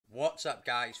What's up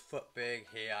guys, Futberg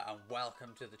here and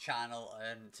welcome to the channel,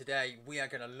 and today we are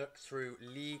going to look through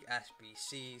League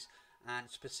SBCs and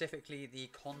specifically the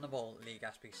CONMEBOL League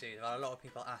SBCs. I've had a lot of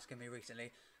people asking me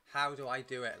recently, how do I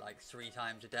do it like 3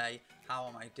 times a day? How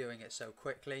am I doing it so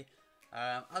quickly?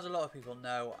 As a lot of people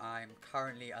know, I'm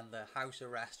currently under house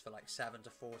arrest for like 7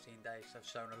 to 14 days. I've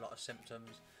shown a lot of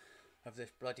symptoms of this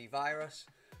bloody virus.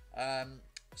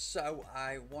 So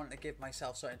I want to give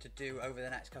myself something to do over the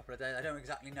next couple of days. I don't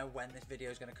exactly know when this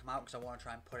video is going to come out because I want to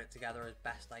try and put it together as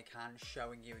best I can,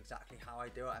 showing you exactly how I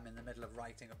do it. I'm in the middle of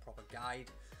writing a proper guide,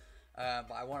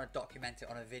 but I want to document it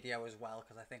on a video as well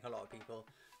because I think a lot of people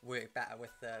work better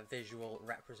with the visual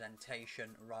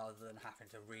representation rather than having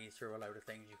to read through a load of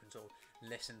things. You can sort of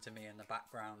listen to me in the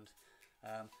background.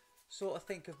 Sort of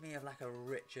think of me as like a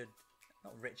Richard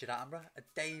Attenborough, a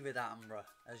David Attenborough,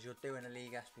 as you're doing a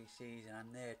League SBCs and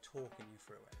I'm there talking you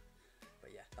through it.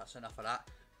 But yeah, that's enough of that.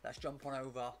 Let's jump on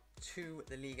over to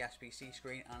the League SBC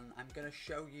screen and I'm going to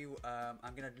show you,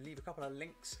 I'm going to leave a couple of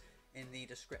links in the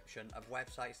description of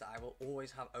websites that I will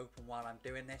always have open while I'm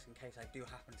doing this in case I do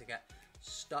happen to get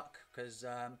stuck, because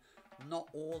not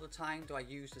all the time do I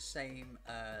use the same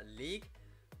league.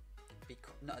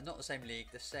 Not the same league,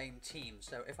 the same team.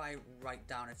 So if I write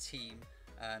down a team,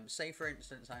 say for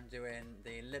instance I'm doing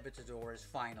the Libertadores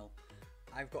final,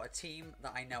 I've got a team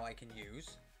that I know I can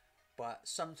use, but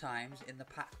sometimes in the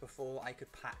pack before I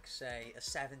could pack say a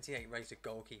 78 rated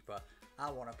goalkeeper. I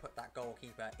want to put that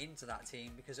goalkeeper into that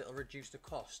team because it'll reduce the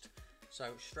cost.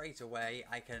 So straight away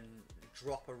I can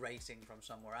drop a rating from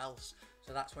somewhere else.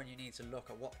 So that's when you need to look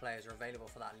at what players are available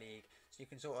for that league. So you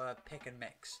can sort of pick and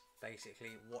mix basically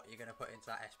what you're going to put into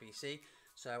that SBC.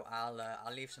 So I'll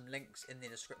leave some links in the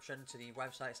description to the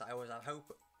websites that I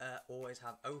always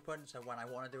have open. So when I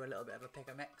want to do a little bit of a pick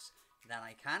and mix, then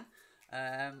I can.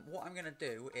 What I'm going to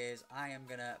do is I am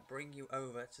going to bring you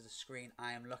over to the screen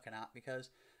I am looking at, because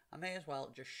I may as well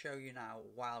just show you now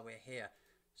while we're here.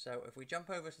 So if we jump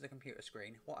over to the computer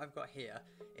screen, what I've got here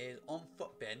is on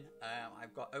Futbin,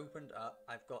 I've got opened up,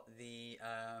 I've got the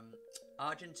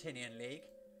Argentinian League,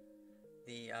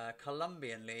 the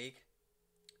Colombian League,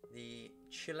 the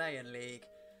Chilean League,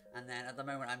 and then at the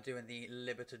moment I'm doing the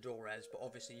Libertadores, but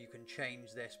obviously you can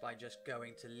change this by just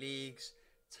going to leagues,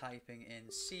 typing in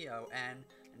CON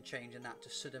and changing that to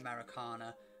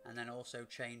Sudamericana, and then also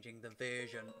changing the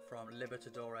version from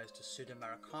Libertadores to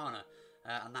Sudamericana,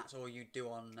 and that's all you do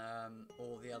on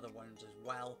all the other ones as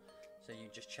well. So you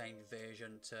just change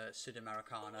version to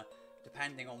Sudamericana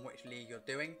depending on which league you're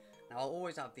doing. Now I'll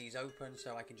always have these open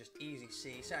so I can just easily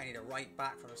see. Say I need a right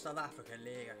back from the South African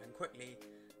league, I can quickly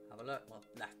have a look. Well,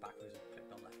 left back, because I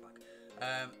clicked on left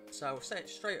back. So say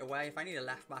straight away, if I need a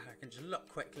left back, I can just look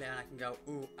quickly and I can go,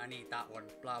 ooh, I need that one,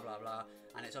 blah blah blah.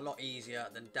 And it's a lot easier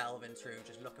than delving through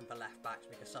just looking for left backs,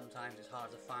 because sometimes it's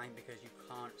hard to find because you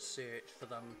can't search for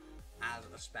them as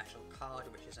a special card,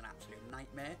 which is an absolute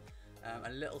nightmare.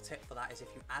 A little tip for that is if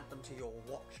you add them to your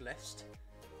watch list,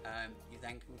 you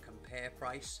then can compare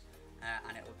price,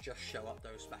 and it will just show up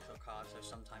those special cards. So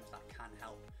sometimes that can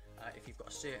help. If you've got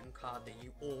a certain card that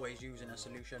you always use in a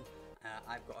solution,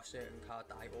 I've got a certain card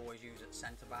that I always use at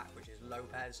centre back, which is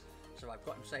Lopez. So I've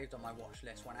got him saved on my watch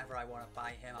list. Whenever I want to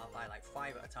buy him, I'll buy like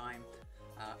 5 at a time.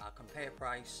 I'll compare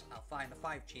price, I'll find the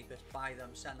 5 cheapest, buy them,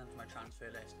 send them to my transfer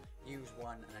list, use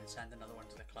one and then send another one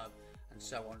to the club, and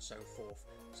so on and so forth.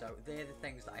 So they're the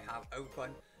things that I have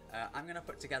open. I'm going to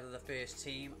put together the first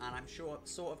team, and I'm sort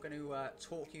of going to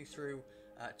talk you through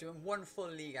doing one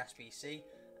full League SBC,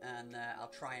 and I'll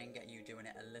try and get you doing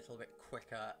it a little bit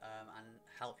quicker and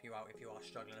help you out if you are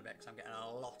struggling a bit, because I'm getting a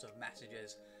lot of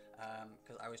messages,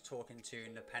 because I was talking to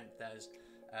Nepenthes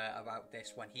about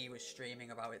this when he was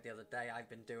streaming about it the other day. I've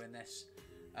been doing this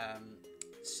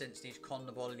since these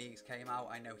CONMEBOL leagues came out.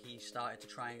 I know he started to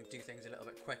try and do things a little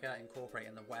bit quicker,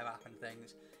 incorporating the web app and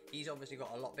things. He's obviously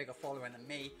got a lot bigger following than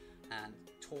me, and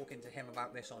talking to him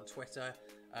about this on Twitter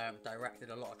directed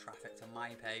a lot of traffic to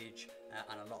my page,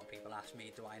 and a lot of people asked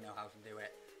me, do I know how to do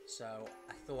it? So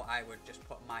I thought I would just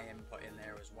put my input in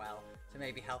there as well to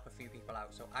maybe help a few people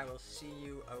out. So I will see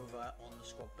you over on the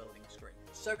squad building screen.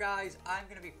 So guys, I'm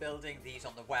going to be building these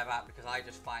on the web app because I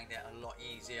just find it a lot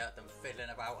easier than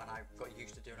fiddling about, and I've got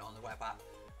used to doing it on the web app.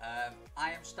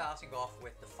 I am starting off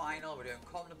with the final. We're doing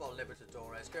CONMEBOL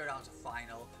Libertadores, go down to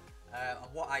final. And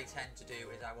what I tend to do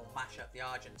is I will mash up the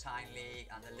Argentine League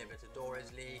and the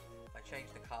Libertadores League. If I change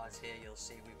the cards here, you'll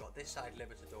see we've got this side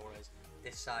Libertadores,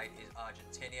 this side is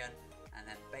Argentinian, and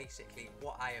then basically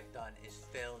what I have done is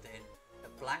filled in the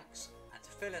blanks, and to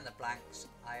fill in the blanks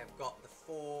I have got the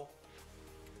 4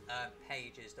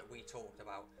 pages that we talked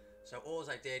about. So all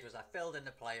I did was I filled in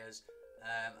the players,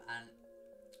 and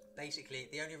Basically,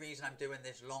 the only reason I'm doing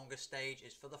this longer stage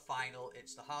is for the final.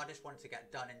 It's the hardest one to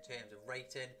get done in terms of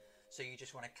rating. So you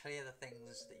just want to clear the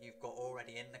things that you've got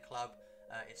already in the club.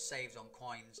 It saves on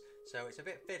coins. So it's a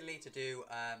bit fiddly to do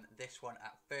this one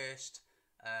at first.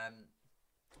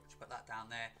 Let's put that down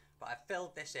there. But I've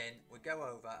filled this in. We go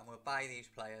over and we'll buy these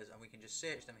players and we can just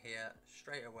search them here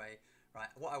straight away. Right,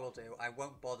 what I will do, I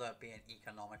won't bother being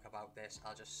economic about this.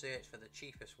 I'll just search for the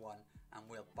cheapest one and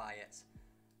we'll buy it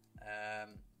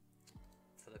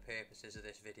for the purposes of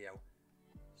this video.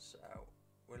 So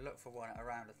we'll look for one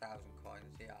around 1,000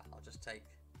 coins. Yeah, I'll just take,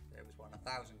 there was one,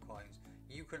 1,000 coins.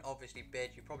 You can obviously bid.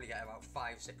 You probably get about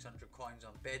 500-600 coins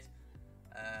on bid.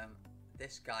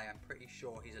 This guy, I'm pretty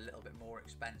sure he's a little bit more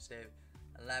expensive.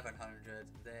 1,100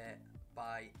 there,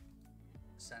 buy,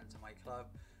 send to my club.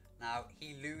 Now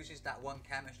he loses that one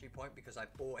chemistry point because I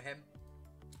bought him.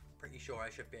 Pretty sure I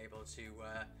should be able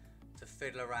to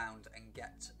fiddle around and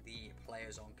get the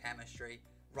players on chemistry.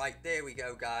 Right, there we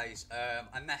go, guys.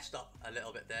 I messed up a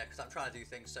little bit there because I'm trying to do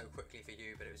things so quickly for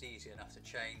you, but it was easy enough to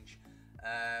change.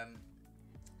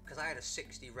 Because I had a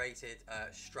 60 rated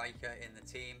striker in the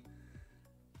team.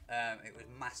 It was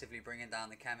massively bringing down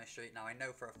the chemistry. Now I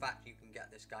know for a fact you can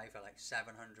get this guy for like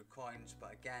 700 coins,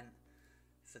 but again,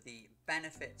 for the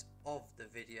benefit of the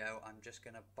video, I'm just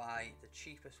going to buy the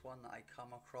cheapest one that I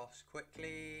come across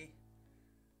quickly.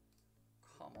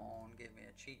 Come on, give me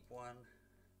a cheap one.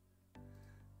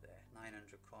 There,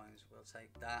 900 coins, we'll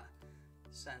take that.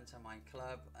 Send to my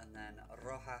club, and then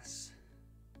Rojas.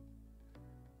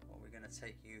 What are we going to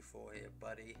take you for here,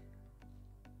 buddy?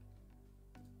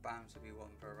 Bound to be one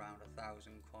for around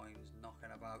 1,000 coins, knocking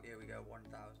about. Here we go,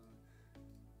 1,000.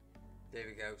 There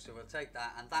we go. So we'll take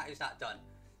that, and that is that done.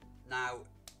 Now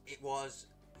it was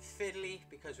fiddly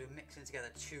because we're mixing together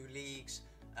two leagues.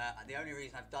 And the only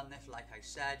reason I've done this, like I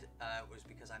said, was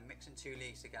because I'm mixing two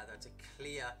leagues together to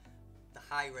clear the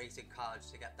high-rated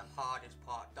cards to get the hardest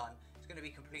part done. It's going to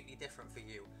be completely different for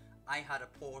you. I had a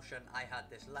portion. I had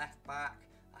this left back.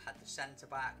 I had the centre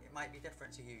back. It might be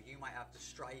different to you. You might have the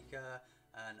striker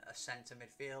and a centre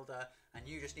midfielder, and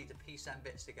you just need to piece them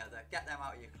bits together, get them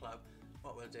out of your club.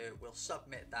 What we'll do, we'll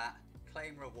submit that,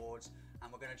 claim rewards,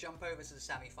 and we're going to jump over to the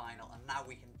semi-final, and now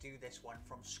we can do this one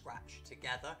from scratch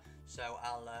together. So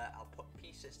I'll put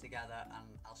pieces together and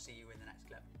I'll see you in the next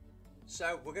clip.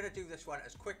 So we're going to do this one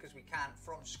as quick as we can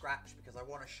from scratch because I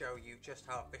want to show you just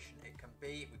how efficient it can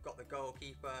be. We've got the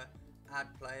goalkeeper, add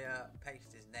player,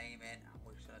 paste his name in, and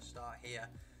we're just going to start here.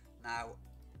 Now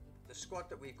the squad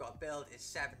that we've got to build is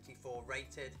 74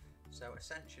 rated, so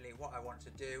essentially what I want to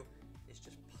do is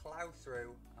just plow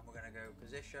through, and we're going to go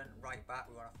position, right back.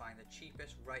 We want to find the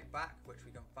cheapest right back, which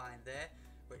we can find there,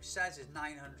 which says is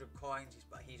 900 coins,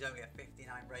 but he's only a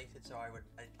 59 rated, so I would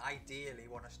ideally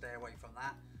want to stay away from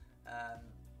that.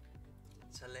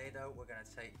 Toledo we're going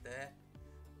to take there,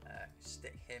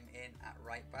 stick him in at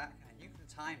right back, and you can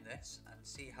time this and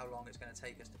see how long it's going to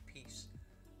take us to piece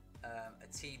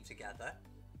a team together.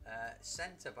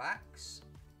 Centre backs.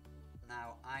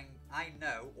 Now I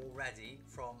know already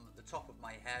from the top of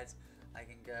my head I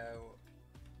can go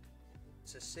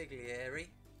to Siglieri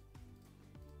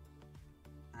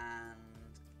and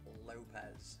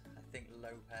Lopez. I think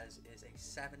Lopez is a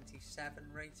 77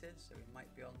 rated, so he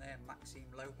might be on there. Maxime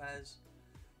Lopez.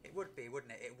 It would be,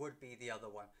 wouldn't it? It would be the other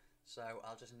one. So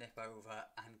I'll just nip over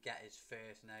and get his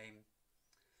first name.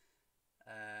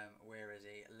 Where is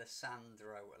he?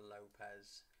 Lisandro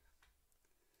Lopez.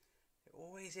 It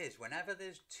always is. Whenever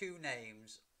there's two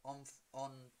names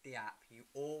on the app, you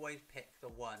always pick the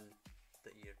one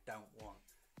that you don't want.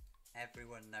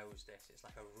 Everyone knows this. It's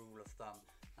like a rule of thumb.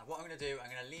 Now what I'm going to do,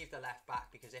 I'm going to leave the left back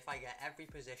because if I get every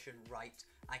position right,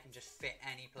 I can just fit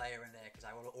any player in there because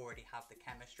I will already have the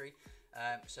chemistry.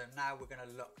 So now we're going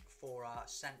to look for our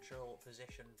central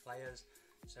position players.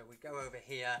 So we go over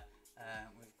here.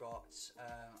 We've got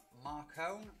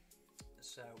Marcone.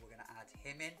 So we're going to add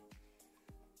him in.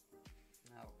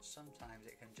 Now, sometimes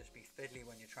it can just be fiddly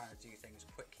when you're trying to do things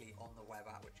quickly on the web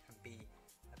app, which can be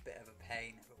a bit of a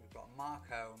pain. But we've got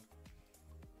Marcone,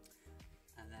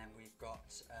 and then we've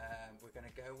got, we're going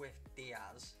to go with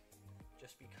Diaz,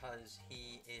 just because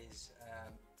he is,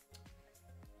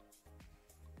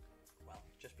 well,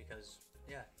 just because,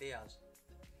 yeah, Diaz.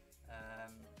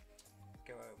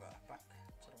 Go over, back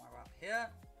to the web app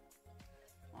here.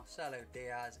 Marcelo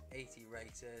Diaz, 80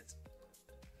 rated.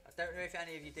 I don't know if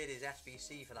any of you did his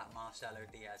SBC for that Marcelo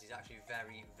Diaz. He's actually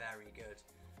very, very good.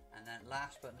 And then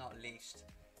last but not least,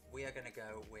 we are going to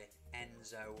go with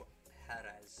Enzo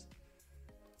Perez.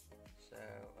 So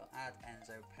we'll add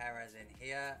Enzo Perez in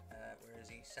here. Where is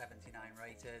he? 79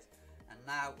 rated. And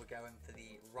now we're going for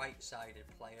the right-sided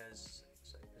players.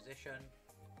 So position. position,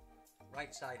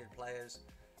 right-sided players.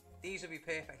 These would be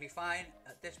perfectly fine.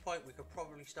 At this point, we could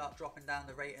probably start dropping down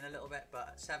the rating a little bit, but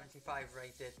at 75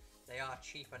 rated, they are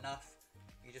cheap enough.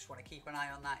 You just want to keep an eye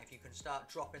on that. If you can start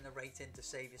dropping the rating to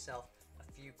save yourself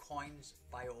a few coins,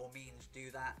 by all means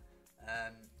do that.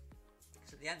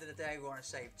 Because at the end of the day, we want to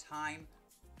save time,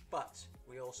 but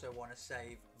we also want to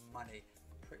save money.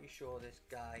 Pretty sure this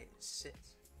guy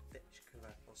sits pitch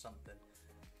cover or something.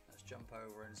 Let's jump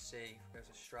over and see. Go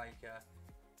to striker.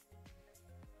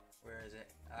 Where is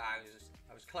it?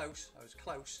 I was close. I was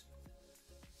close.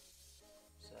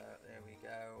 So there we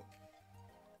go.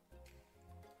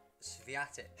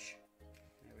 Sviatic.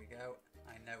 There we go.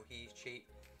 I know he's cheap.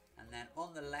 And then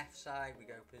on the left side we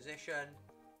go position,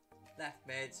 left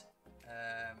mid.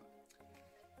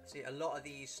 See, a lot of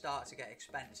these start to get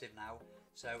expensive now.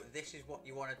 So this is what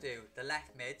you want to do. The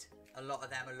left mid, a lot of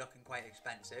them are looking quite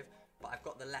expensive, but I've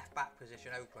got the left back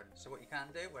position open. So what you can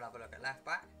do, we'll have a look at left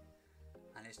back.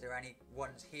 And is there any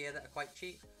ones here that are quite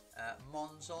cheap?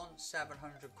 Monzon,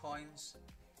 700 coins.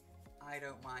 I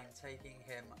don't mind taking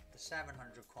him the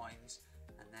 700 coins,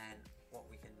 and then what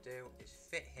we can do is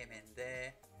fit him in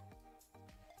there.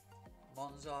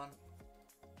 Monzon,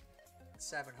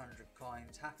 700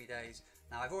 coins, happy days.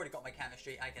 Now I've already got my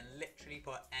chemistry. I can literally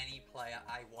put any player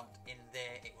I want in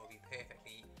there. It will be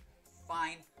perfectly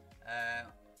fine.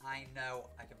 I know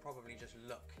I can probably just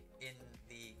look in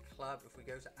the club. If we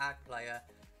go to add player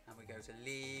and we go to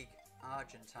league,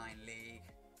 Argentine league,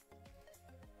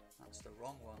 that's the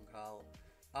wrong one, Carl.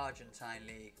 Argentine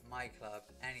league, my club,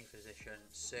 any position,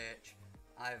 search.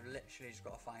 I've literally just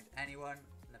got to find anyone.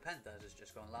 Nepenthes has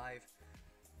just gone live.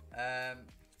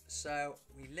 So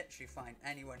we literally find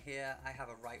anyone here. I have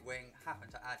a right wing, happen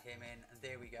to add him in, and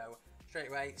there we go. Straight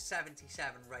away,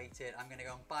 77 rated. I'm going to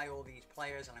go and buy all these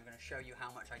players, and I'm going to show you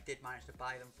how much I did manage to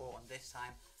buy them for. And this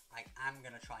time, I am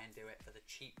going to try and do it for the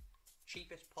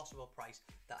cheapest possible price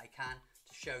that I can,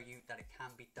 to show you that it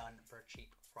can be done for a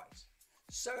cheap price.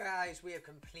 So guys, we have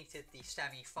completed the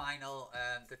semi-final.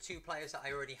 The two players that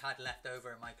I already had left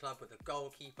over in my club were the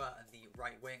goalkeeper and the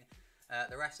right wing.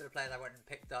 The rest of the players I went and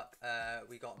picked up,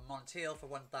 we got Montiel for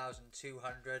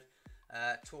 1,200,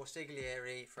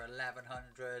 Torsiglieri for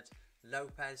 1,100,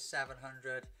 Lopez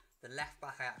 700. The left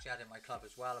back I actually had in my club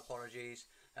as well, apologies.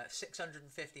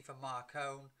 650 for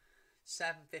Marcone,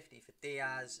 750 for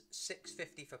Diaz,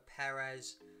 650 for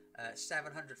Perez,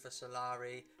 700 for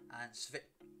Solari, and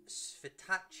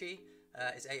Svitaci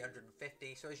is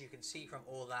 850. So as you can see from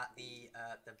all that, the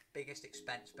biggest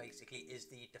expense basically is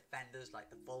the defenders, like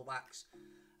the fullbacks.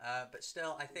 But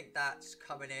still, I think that's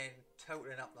coming in,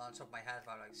 totaling up on top of my head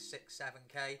about like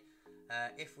 6-7k.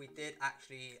 If we did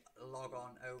actually log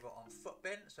on over on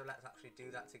Futbin, so let's actually do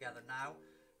that together now.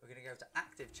 We're going to go to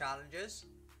active challenges,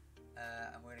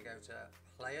 and we're going to go to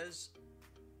players,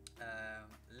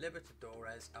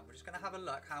 Libertadores, and we're just going to have a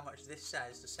look how much this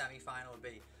says the semi-final will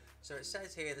be. So it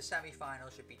says here the semi-final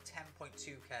should be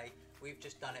 10.2k. We've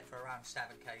just done it for around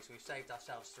 7k, so we've saved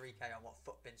ourselves 3k on what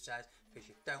Futbin says, because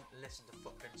you don't listen to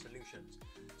Futbin solutions.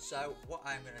 So what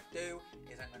I'm going to do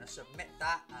is I'm going to submit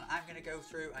that, and I'm going to go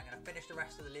through, I'm going to finish the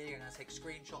rest of the league, I'm going to take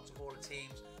screenshots of all the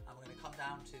teams, and we're going to come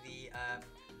down to the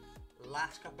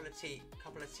last couple of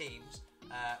teams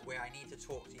where I need to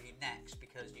talk to you next,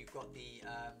 because you've got the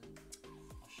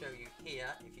I'll show you here.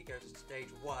 If you go to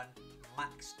stage 1,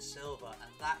 Max Silver,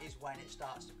 and that is when it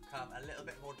starts to become a little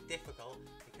bit more difficult,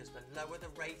 because the lower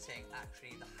the rating,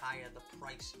 actually the higher the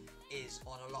price is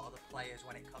on a lot of the players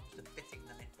when it comes to fitting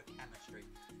them in for chemistry.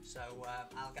 So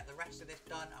I'll get the rest of this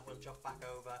done, and we'll jump back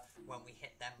over when we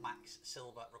hit them Max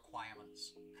Silver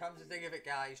requirements. Come to think of it,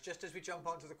 guys, just as we jump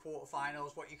onto the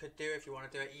quarterfinals, what you could do if you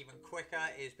want to do it even quicker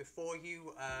is, before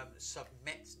you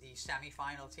submit the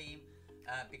semi-final team,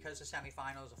 because the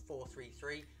semi-finals are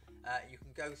 4-3-3, you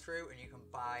can go through and you can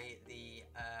buy the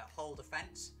whole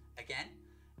defence again.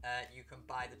 You can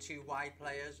buy the 2 wide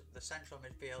players, the central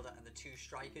midfielder, and the 2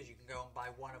 strikers. You can go and buy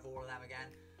one of all of them again.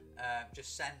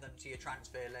 Just send them to your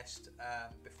transfer list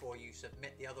before you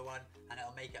submit the other one, and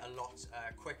it'll make it a lot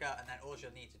quicker. And then all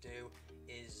you'll need to do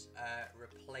is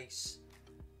replace,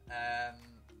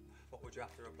 what would you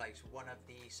have to replace? One of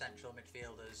the central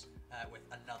midfielders with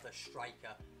another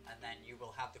striker, and then you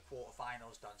will have the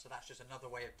quarterfinals done. So that's just another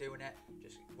way of doing it.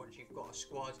 Just once you've got a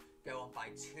squad, go and buy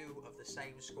 2 of the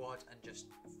same squad and just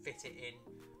fit it in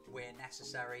where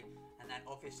necessary. And then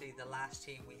obviously the last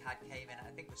team we had came in,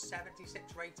 I think, was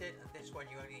 76 rated, and this one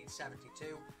you only need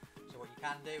 72. So what you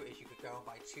can do is you could go and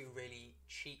buy 2 really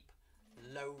cheap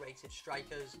low rated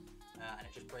strikers, and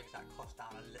it just brings that cost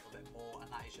down a little bit more,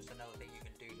 and that is just another thing you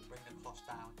can do to bring the cost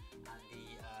down and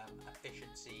the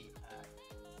efficiency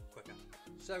quicker.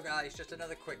 So guys, just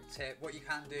another quick tip, what you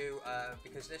can do,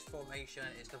 because this formation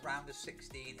is the round of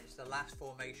 16, it's the last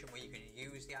formation where you can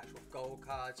use the actual gold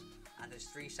cards, and there's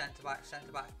 3 centre-backs.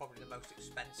 Centre-backs probably the most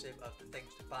expensive of the things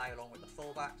to buy along with the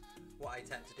full-backs. What I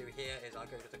tend to do here is I'll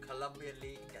go to the Colombian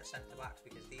League and get centre-backs,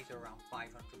 because these are around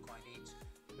 500 coins each,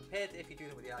 compared to if you do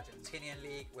them with the Argentinian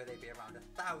League where they'd be around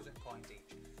 1,000 coins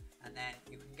each. And then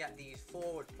you can get these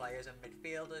forward players and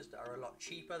midfielders that are a lot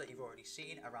cheaper, that you've already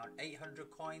seen, around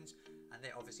 800 coins, and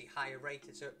they're obviously higher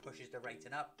rated, so it pushes the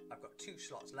rating up. I've got 2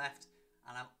 slots left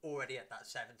and I'm already at that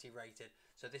 70 rated,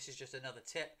 so this is just another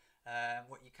tip.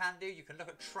 What you can do, you can look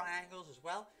at triangles as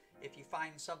well. If you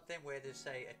find something where there's,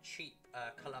 say, a cheap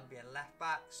Colombian left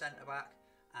back, centre back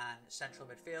and central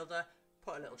midfielder,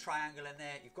 put a little triangle in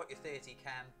there, you've got your 30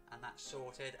 chem and that's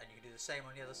sorted, and you can do the same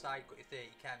on the other side, got your 30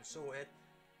 chem sorted,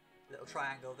 little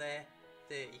triangle there,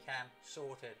 30 chem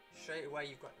sorted. Straight away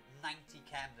you've got 90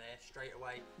 chem there, straight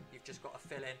away you've just got to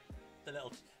fill in the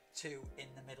little 2 in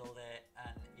the middle there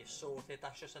and you're sorted.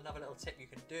 That's just another little tip you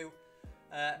can do.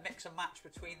 Mix and match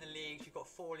between the leagues, you've got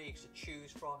 4 leagues to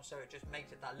choose from, so it just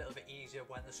makes it that little bit easier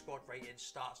when the squad rating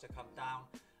starts to come down.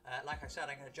 Like I said,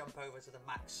 I'm going to jump over to the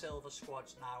max silver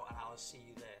squads now and I'll see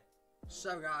you there.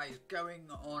 So guys, going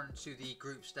on to the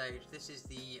group stage, this is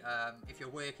the, if you're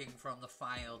working from the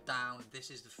final down, this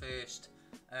is the first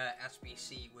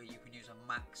SBC where you can use a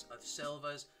max of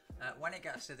silvers. When it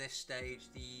gets to this stage,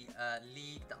 the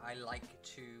league that I like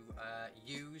to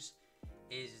use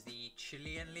is the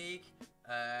Chilean League.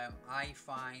 I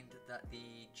find that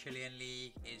the Chilean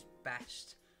League is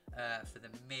best for the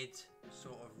mid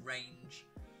sort of range,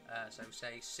 so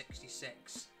say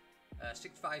 66,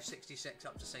 65, 66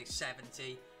 up to say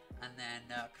 70, and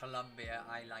then Colombia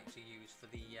I like to use for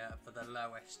the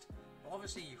lowest. But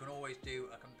obviously you can always do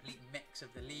a complete mix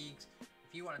of the leagues.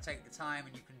 If you want to take the time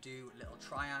and you can do little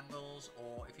triangles,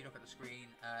 or if you look at the screen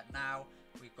now,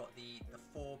 we've got the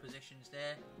 4 positions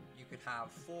there. You could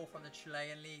have 4 from the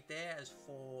Chilean League there as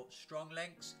 4 strong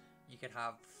links. You could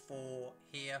have 4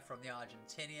 here from the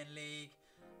Argentinian League,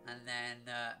 and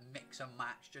then mix and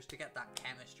match just to get that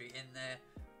chemistry in there.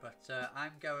 But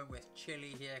I'm going with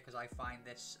Chile here because I find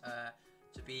this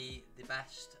to be the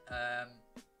best.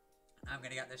 I'm going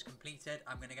to get this completed.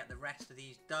 I'm going to get the rest of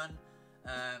these done.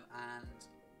 And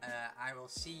I will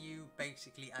see you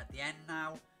basically at the end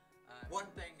now. One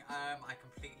thing I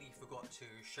completely forgot to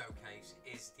showcase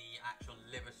is the actual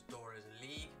Libertadores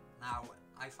League. Now,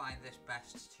 I find this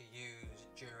best to use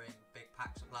during big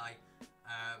pack supply.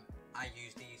 I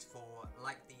use these for,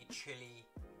 like the Chile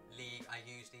League, I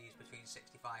use these between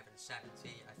 65 and 70.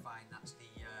 I find that's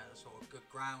the sort of good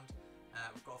ground.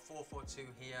 We've got a 4-4-2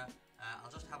 here.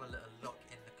 I'll just have a little look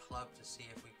in the club to see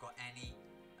if we've got any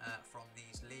from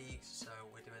these leagues. So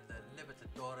we're doing the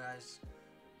Libertadores.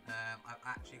 I've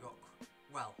actually got,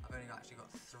 well, I've only actually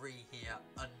got 3 here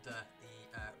under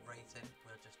the rating.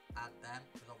 We'll just add them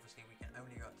because obviously we can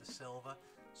only go up to silver,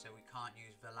 so we can't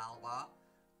use Villalba.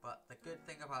 But the good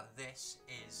thing about this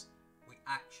is we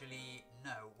actually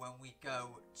know when we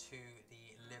go to the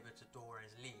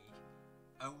Libertadores League,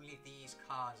 only these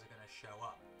cards are going to show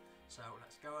up. So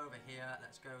let's go over here,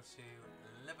 let's go to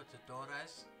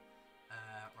Libertadores.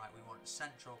 Right, we want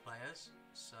central players,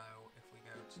 so if we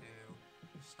go to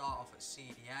start off at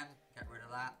CDM, get rid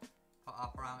of that, put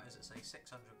our parameters at say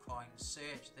 600 coins,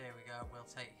 search, there we go, we'll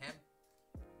take him.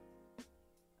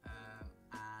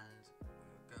 And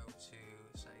we'll go to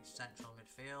say central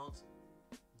midfield,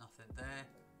 nothing there.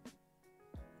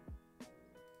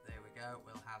 There we go,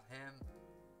 we'll have him,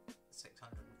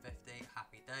 650,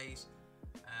 happy days.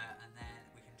 And then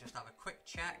we can just have a quick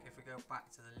check if we go back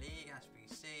to the league,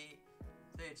 SBC,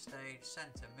 3rd stage,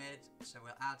 centre mid, so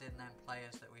we'll add in them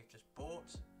players that we've just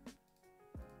bought.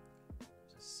 It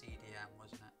was a CDM,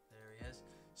 wasn't it? There he is.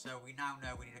 So we now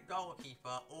know we need a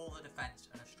goalkeeper, all the defence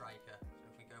and a striker. So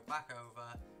if we go back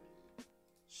over,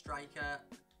 striker,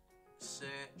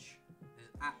 search,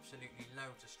 there's absolutely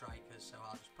loads of strikers, so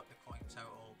I'll just put the coin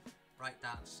total right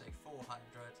down to say 400,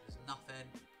 there's nothing,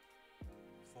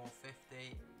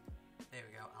 450, there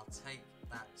we go, I'll take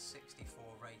that 64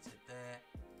 rated there,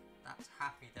 that's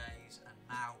happy days. And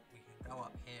now we can go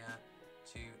up here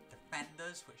to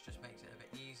defenders, which just makes it a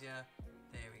bit easier.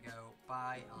 There we go,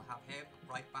 buy, I'll have him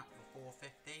right back for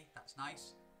 450, that's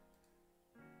nice.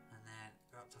 And then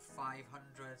go up to 500.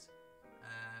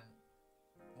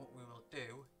 What we will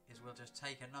do is we'll just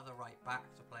take another right back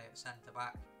to play at centre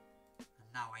back, and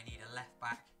now I need a left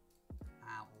back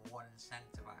and 1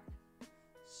 centre back.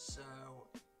 So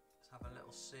let's have a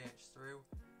search through.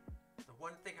 The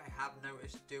one thing I have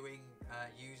noticed doing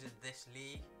using this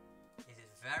league is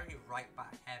it's very right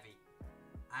back heavy.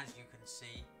 As you can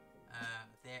see,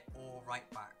 they're all right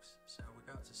backs. So we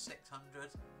go up to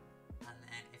 600, and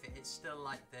then if it is still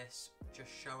like this,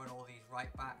 just showing all these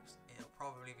right backs, it'll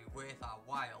probably be worth our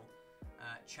while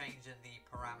changing the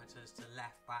parameters to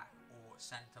left back or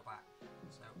centre back.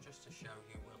 So just to show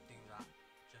you, we'll do that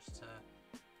just to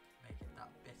make it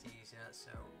that bit easier.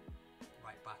 So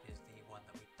right back is the one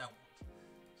that we don't want.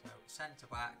 So centre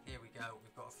back, here we go.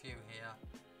 We've got a few here.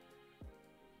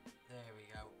 There we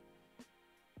go.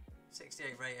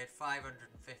 68 rated, 550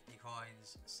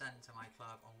 coins. Send to my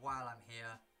club, and while I'm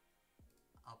here,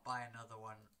 I'll buy another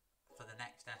one for the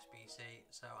next SBC.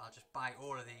 So I'll just buy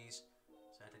all of these.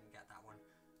 So I didn't get that one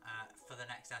for the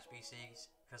next SBCs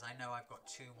because I know I've got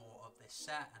 2 more of this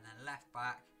set. And then left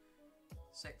back,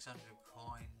 600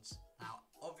 coins. Now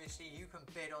obviously you can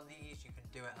bid on these, you can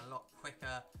do it a lot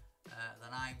quicker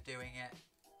than I'm doing it,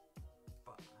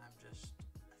 but I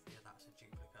fear that's a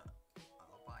duplicate.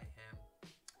 I'll buy him.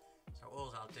 So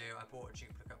all I'll do, I bought a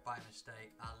duplicate by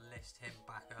mistake, I'll list him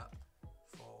back up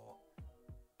for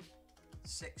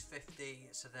 650,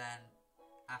 so then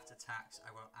after tax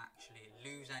I won't actually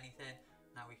lose anything.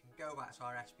 Now we can go back to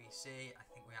our SBC. I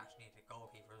think we actually need a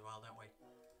goalkeeper as well, don't we?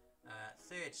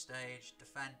 Third stage,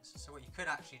 defence. So what you could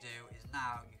actually do is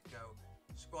now you could go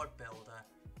squad builder,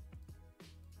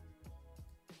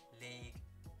 league,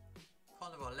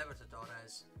 CONMEBOL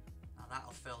Libertadores. Now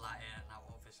that'll fill that in. Now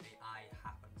obviously I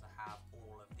happen to have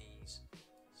all of these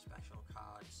special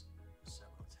cards, so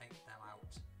we'll take them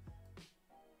out,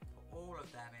 put all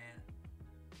of them in.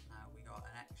 Now we got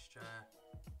an extra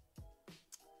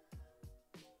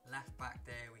left back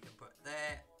there, we can put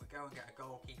there. We go and get a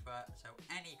goalkeeper, so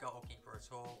any goalkeeper at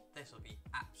all. This will be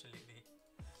absolutely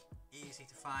easy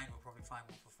to find. We'll probably find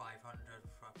one for 500.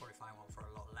 I'll probably find one for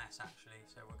a lot less actually.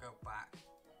 So we'll go back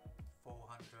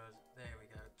 400. There we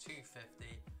go.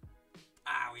 250.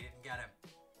 Ah, we didn't get him.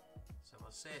 So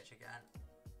we'll search again.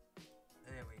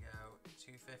 There we go.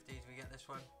 250. Did we get this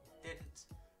one? We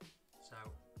didn't. So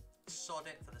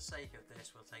sod it, for the sake of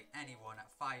this, we'll take anyone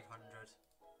at 500.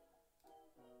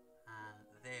 And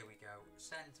there we go.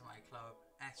 Send to my club,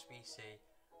 SBC.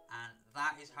 And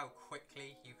that is how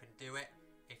quickly you can do it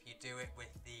if you do it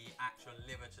with the actual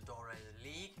Libertadores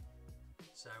League.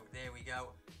 So there we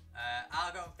go.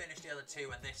 I'll go and finish the other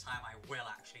 2, and this time I will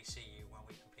actually see you when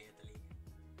we completed the league.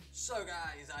 So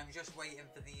guys, I'm just waiting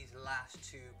for these last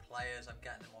 2 players. I'm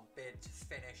getting them on bid to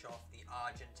finish off the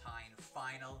Argentine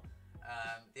final.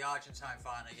 The Argentine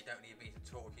final, you don't need me to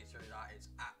talk you through that.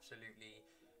 It's absolutely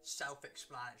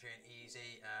self-explanatory and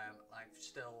easy. I've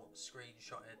still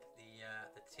screenshotted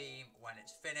the team when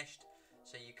it's finished,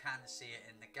 so you can see it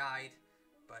in the guide,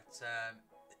 but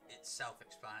it's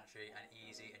self-explanatory and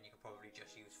easy, and you can probably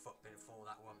just use FUTBID for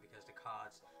that one because the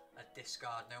cards are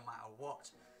discard no matter what.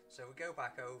 So we go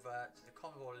back over to the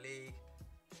CONMEBOL League,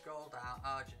 scroll down,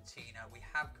 Argentina. We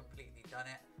have completely done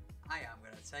it. I am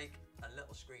going to take a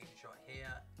little screenshot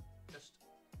here just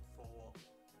for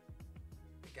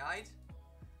the guide.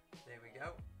 There we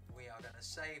go. We are going to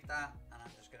save that, and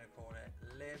I'm just going to call it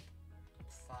Lib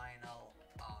Final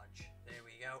ARG. There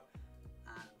we go.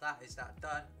 And that is that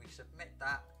done. We submit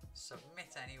that.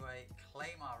 Submit anyway.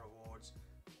 Claim our rewards.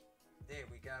 There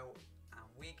we go. And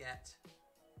we get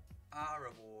our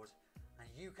reward. And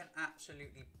you can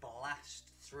absolutely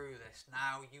blast through this.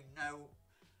 Now you know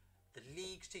the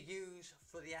leagues to use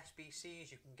for the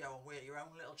SBCs. You can go and wear your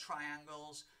own little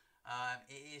triangles.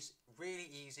 It is really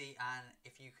easy, and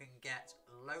if you can get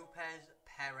Lopez,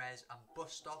 Perez and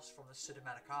Bustos from the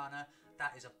Sudamericana,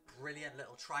 that is a brilliant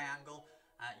little triangle.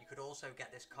 You could also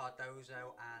get this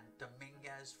Cardozo and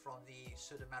Dominguez from the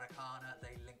Sudamericana.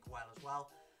 They link well as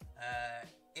well.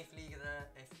 If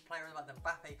Player of the Month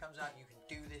Mbappe comes out, you can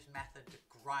do this method to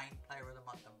grind Player of the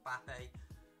Month Mbappe.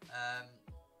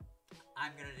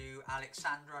 I'm going to do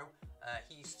Alexandro.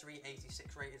 He's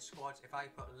 386 rated squads. If I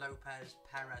put Lopez,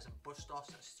 Perez and Bustos,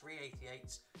 that's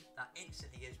 388s. That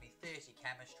instantly gives me 30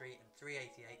 chemistry and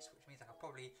 388s, which means I can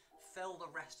probably fill the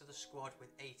rest of the squad with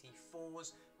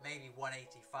 84s, maybe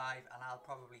 185, and I'll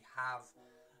probably have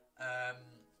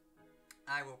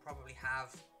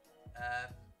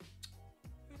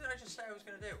who did I just say I was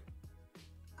going to do?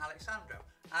 Alexandro.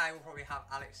 I will probably have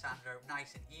Alexandro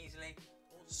nice and easily.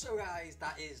 So guys,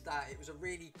 that is that. It was a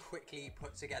really quickly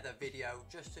put together video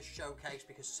just to showcase,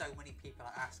 because so many people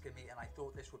are asking me, and I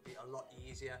thought this would be a lot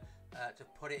easier to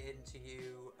put it into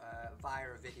you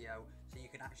via a video so you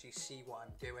can actually see what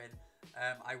I'm doing.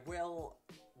 I will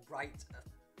write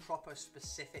a proper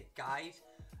specific guide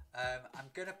I'm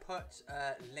going to put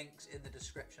links in the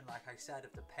description, like I said,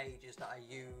 of the pages that I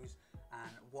use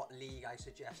and what league I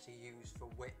suggest to use for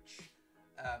which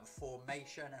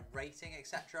formation and rating,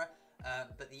 etc.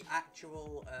 But the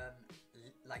actual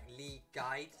like league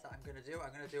guide that I'm going to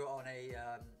do it on a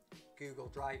Google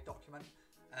Drive document.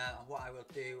 And what I will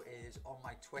do is on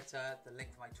my Twitter, the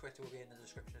link for my Twitter will be in the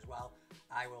description as well.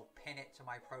 I will pin it to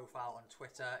my profile on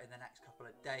Twitter in the next couple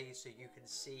of days so you can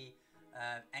see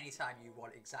anytime you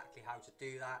want exactly how to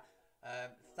do that.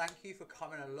 Thank you for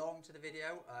coming along to the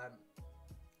video.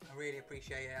 I really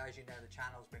appreciate it. As you know, the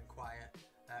channel's been quiet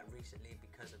recently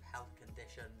because of health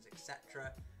conditions,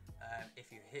 etc.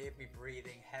 If you hear me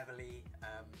breathing heavily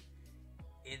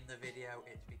in the video,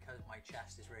 it's because my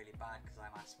chest is really bad because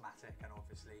I'm asthmatic and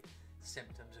obviously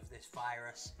symptoms of this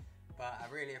virus. But I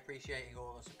really appreciate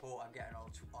all the support I'm getting on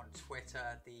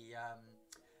Twitter.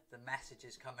 The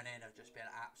messages coming in have just been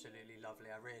absolutely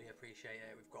lovely. I really appreciate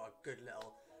it. We've got a good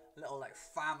little like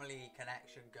family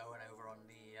connection going over on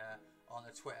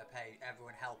the Twitter page.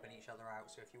 Everyone helping each other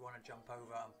out. So if you want to jump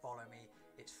over and follow me,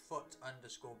 it's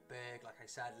 _berg. Like I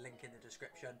said, link in the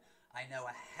description. I know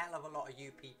a hell of a lot of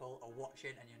you people are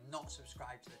watching and you're not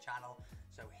subscribed to the channel,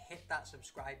 so hit that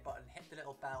subscribe button, hit the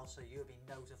little bell so you'll be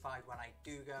notified when I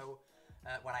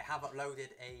when I have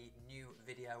uploaded a new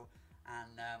video,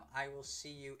 and I will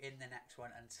see you in the next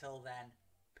one. Until then,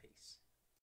 peace.